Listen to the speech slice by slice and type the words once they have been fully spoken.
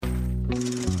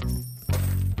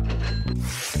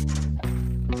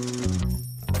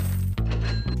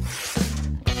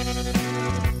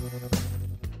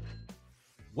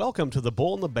Welcome to The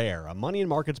Bull and the Bear, a money and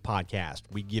markets podcast.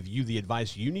 We give you the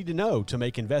advice you need to know to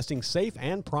make investing safe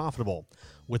and profitable.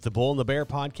 With The Bull and the Bear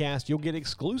podcast, you'll get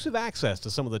exclusive access to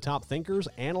some of the top thinkers,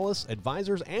 analysts,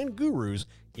 advisors, and gurus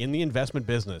in the investment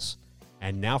business.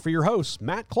 And now for your hosts,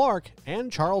 Matt Clark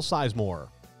and Charles Sizemore.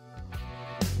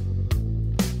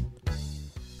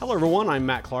 Hello, everyone. I'm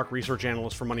Matt Clark, research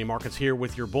analyst for Money Markets, here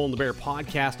with your Bull and the Bear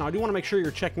podcast. Now, I do want to make sure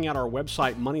you're checking out our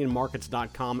website,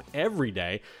 moneyandmarkets.com, every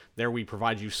day. There we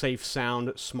provide you safe,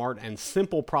 sound, smart, and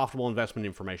simple profitable investment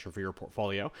information for your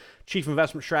portfolio. Chief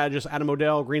investment strategist Adam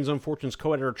O'Dell, Green Zone Fortune's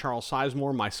co-editor Charles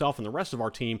Sizemore, myself, and the rest of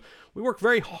our team, we work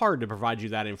very hard to provide you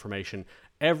that information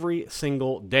every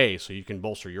single day so you can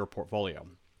bolster your portfolio.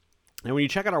 And when you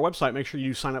check out our website, make sure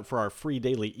you sign up for our free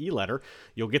daily e-letter.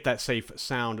 You'll get that safe,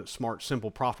 sound, smart,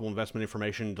 simple, profitable investment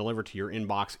information delivered to your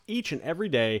inbox each and every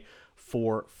day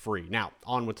for free. Now,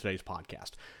 on with today's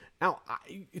podcast. Now,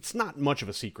 it's not much of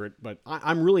a secret, but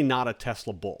I'm really not a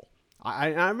Tesla bull.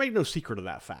 I made no secret of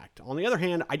that fact. On the other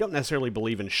hand, I don't necessarily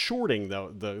believe in shorting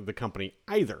the company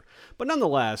either. But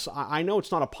nonetheless, I know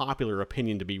it's not a popular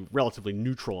opinion to be relatively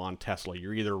neutral on Tesla.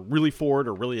 You're either really for it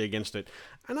or really against it,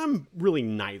 and I'm really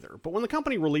neither. But when the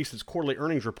company released its quarterly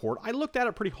earnings report, I looked at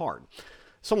it pretty hard.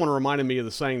 Someone reminded me of the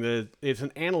saying that it's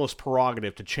an analyst's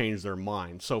prerogative to change their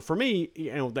mind. So for me,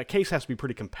 that case has to be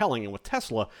pretty compelling, and with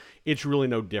Tesla, it's really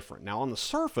no different. Now, on the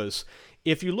surface,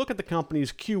 if you look at the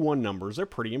company's Q1 numbers, they're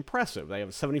pretty impressive. They have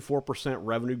a 74%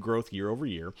 revenue growth year over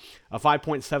year, a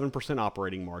 5.7%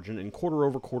 operating margin, and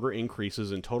quarter-over-quarter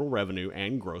increases in total revenue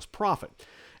and gross profit.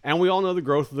 And we all know the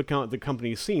growth of the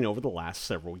company's seen over the last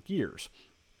several years.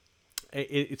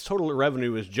 Its total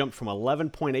revenue has jumped from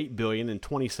 $11.8 billion in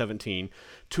 2017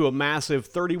 to a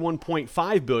massive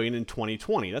 $31.5 billion in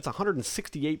 2020. That's a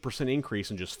 168%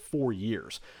 increase in just 4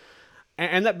 years.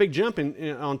 And that big jump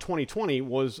on 2020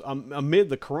 was amid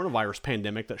the coronavirus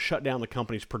pandemic that shut down the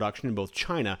company's production in both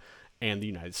China and the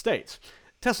United States.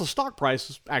 Tesla's stock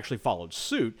price actually followed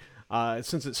suit.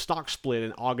 Since its stock split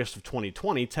in August of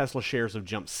 2020, Tesla shares have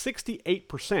jumped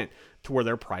 68% to where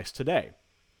they're priced today.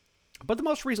 But the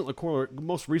most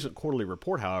recent quarterly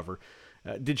report, however,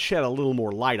 did shed a little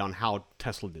more light on how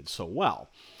Tesla did so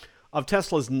well. Of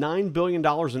Tesla's $9 billion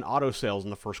in auto sales in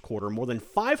the first quarter, more than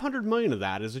 $500 million of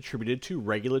that is attributed to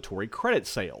regulatory credit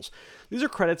sales. These are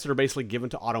credits that are basically given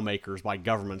to automakers by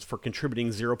governments for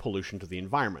contributing zero pollution to the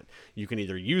environment. You can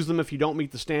either use them if you don't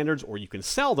meet the standards, or you can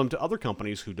sell them to other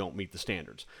companies who don't meet the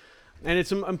standards. And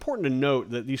it's important to note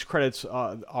that these credits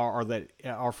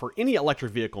are for any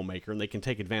electric vehicle maker, and they can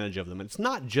take advantage of them. And it's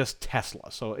not just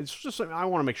Tesla, so I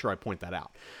want to make sure I point that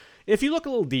out. If you look a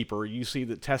little deeper, you see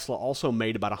that Tesla also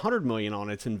made about $100 million on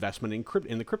its investment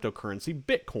in the cryptocurrency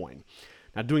Bitcoin.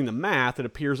 Now, doing the math, it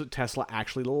appears that Tesla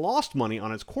actually lost money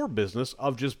on its core business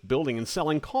of just building and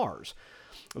selling cars.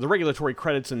 The regulatory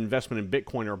credits and investment in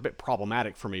Bitcoin are a bit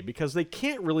problematic for me because they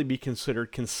can't really be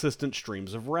considered consistent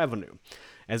streams of revenue.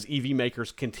 As EV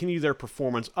makers continue their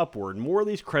performance upward, more of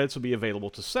these credits will be available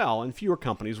to sell, and fewer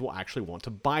companies will actually want to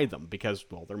buy them because,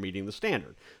 well, they're meeting the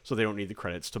standard. So they don't need the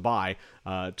credits to buy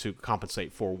to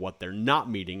compensate for what they're not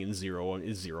meeting in zero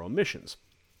emissions.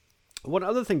 One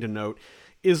other thing to note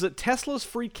is that Tesla's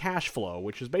free cash flow,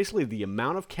 which is basically the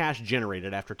amount of cash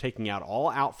generated after taking out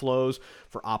all outflows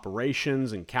for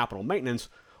operations and capital maintenance,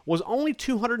 was only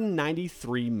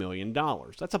 $293 million.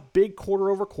 That's a big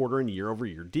quarter-over-quarter and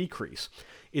year-over-year decrease.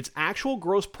 Its actual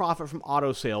gross profit from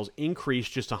auto sales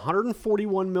increased just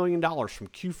 $141 million from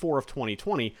Q4 of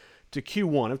 2020 to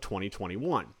Q1 of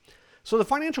 2021. So the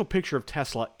financial picture of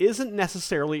Tesla isn't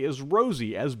necessarily as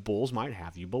rosy as bulls might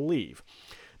have you believe.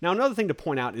 Now, another thing to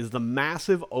point out is the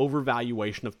massive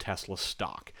overvaluation of Tesla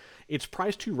stock. Its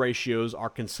price-to ratios are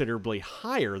considerably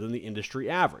higher than the industry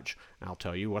average. I'll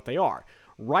tell you what they are.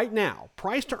 Right now,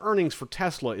 price to earnings for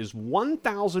Tesla is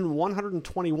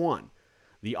 1,121.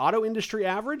 The auto industry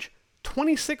average,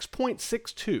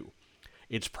 26.62.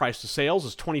 Its price to sales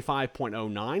is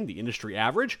 25.09. The industry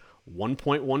average,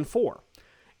 1.14.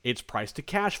 Its price to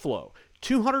cash flow,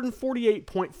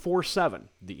 248.47.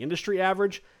 The industry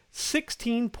average,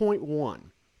 16.1.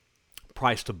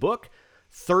 Price to book,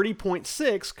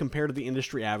 30.6 compared to the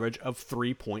industry average of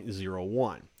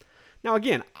 3.01. Now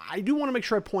again, I do want to make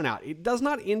sure I point out, it does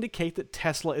not indicate that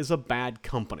Tesla is a bad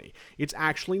company. It's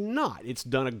actually not. It's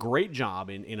done a great job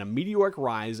in a meteoric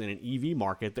rise in an EV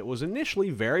market that was initially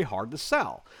very hard to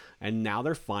sell. And now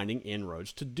they're finding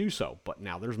inroads to do so. But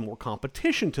now there's more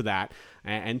competition to that,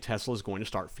 and Tesla is going to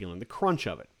start feeling the crunch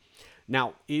of it.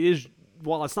 Now, it is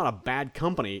while it's not a bad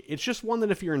company, it's just one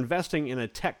that if you're investing in a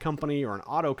tech company or an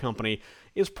auto company,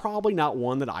 is probably not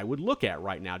one that I would look at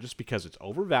right now, just because it's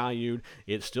overvalued.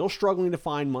 It's still struggling to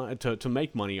find money, to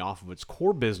make money off of its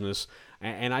core business,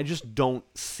 and I just don't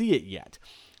see it yet.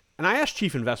 And I asked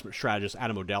Chief Investment Strategist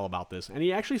Adam O'Dell about this, and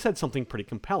he actually said something pretty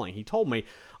compelling. He told me,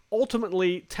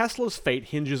 ultimately, Tesla's fate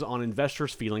hinges on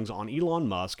investors' feelings on Elon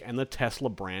Musk and the Tesla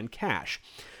brand cash.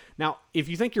 Now, if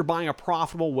you think you're buying a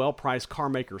profitable, well-priced car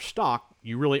maker stock,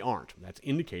 you really aren't. That's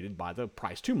indicated by the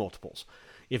price-to multiples.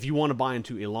 If you want to buy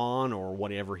into Elon or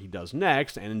whatever he does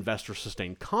next, and investors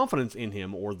sustain confidence in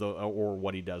him or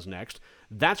what he does next,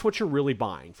 that's what you're really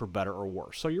buying, for better or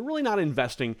worse. So you're really not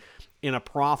investing in a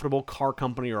profitable car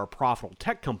company or a profitable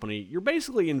tech company. You're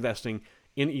basically investing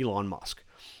in Elon Musk.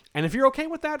 And if you're okay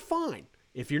with that, fine.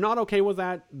 If you're not okay with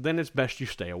that, then it's best you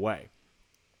stay away.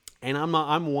 And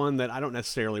I'm one that I don't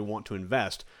necessarily want to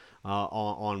invest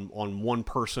on one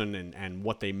person and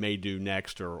what they may do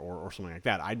next or something like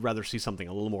that. I'd rather see something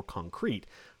a little more concrete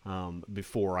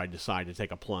before I decide to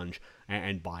take a plunge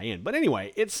and buy in. But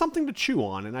anyway, it's something to chew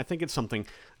on, and I think it's something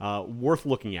worth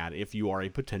looking at if you are a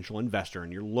potential investor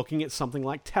and you're looking at something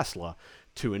like Tesla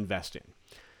to invest in.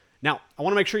 Now, I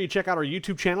want to make sure you check out our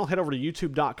YouTube channel. Head over to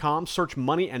youtube.com, search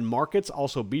Money and Markets.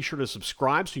 Also, be sure to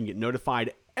subscribe so you can get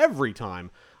notified every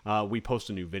time we post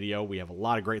a new video. We have a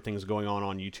lot of great things going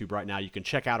on YouTube right now. You can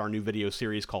check out our new video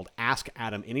series called Ask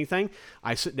Adam Anything.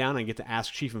 I sit down and get to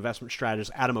ask Chief Investment Strategist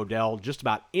Adam O'Dell just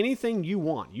about anything you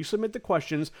want. You submit the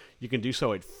questions. You can do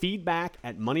so at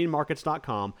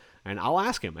feedback@moneyandmarkets.com, and I'll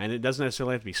ask him. And it doesn't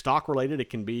necessarily have to be stock related.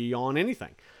 It can be on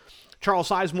anything. Charles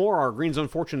Sizemore, our Green Zone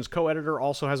Fortunes co-editor,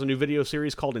 also has a new video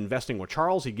series called Investing with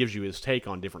Charles. He gives you his take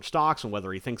on different stocks and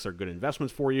whether he thinks they're good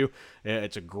investments for you.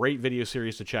 It's a great video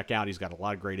series to check out. He's got a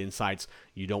lot of great insights.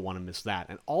 You don't want to miss that.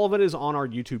 And all of it is on our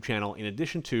YouTube channel, in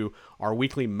addition to our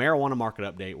weekly marijuana market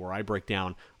update, where I break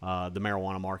down the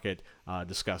marijuana market,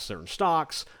 discuss certain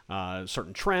stocks,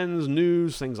 certain trends,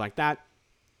 news, things like that,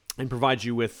 and provide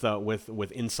you with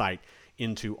insight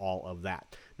into all of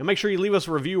that. Now, make sure you leave us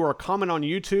a review or a comment on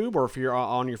YouTube, or if you're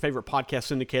on your favorite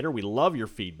podcast syndicator. We love your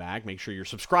feedback. Make sure you're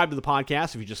subscribed to the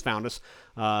podcast. If you just found us,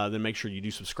 then make sure you do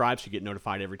subscribe so you get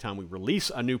notified every time we release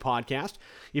a new podcast.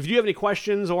 If you do have any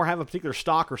questions or have a particular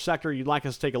stock or sector you'd like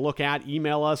us to take a look at,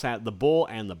 email us at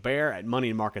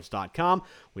thebullandthebear@moneyandmarkets.com.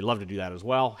 We love to do that as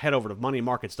well. Head over to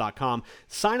moneyandmarkets.com.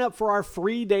 Sign up for our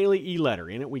free daily e-letter.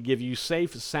 In it, we give you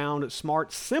safe, sound,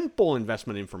 smart, simple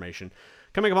investment information.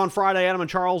 Coming up on Friday, Adam and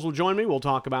Charles will join me. We'll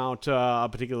talk about a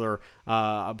particular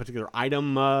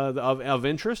item of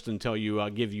interest and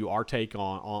give you our take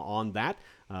on that.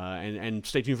 And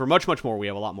stay tuned for much, much more. We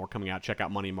have a lot more coming out. Check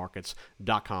out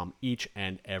moneyandmarkets.com each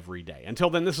and every day. Until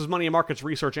then, this is Money and Markets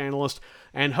research analyst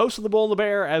and host of The Bull and the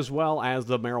Bear, as well as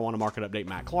the Marijuana Market Update,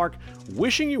 Matt Clark,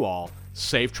 wishing you all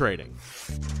safe trading.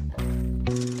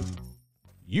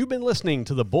 You've been listening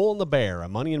to The Bull and the Bear, a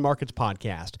Money and Markets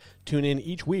podcast. Tune in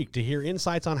each week to hear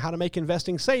insights on how to make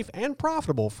investing safe and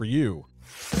profitable for you.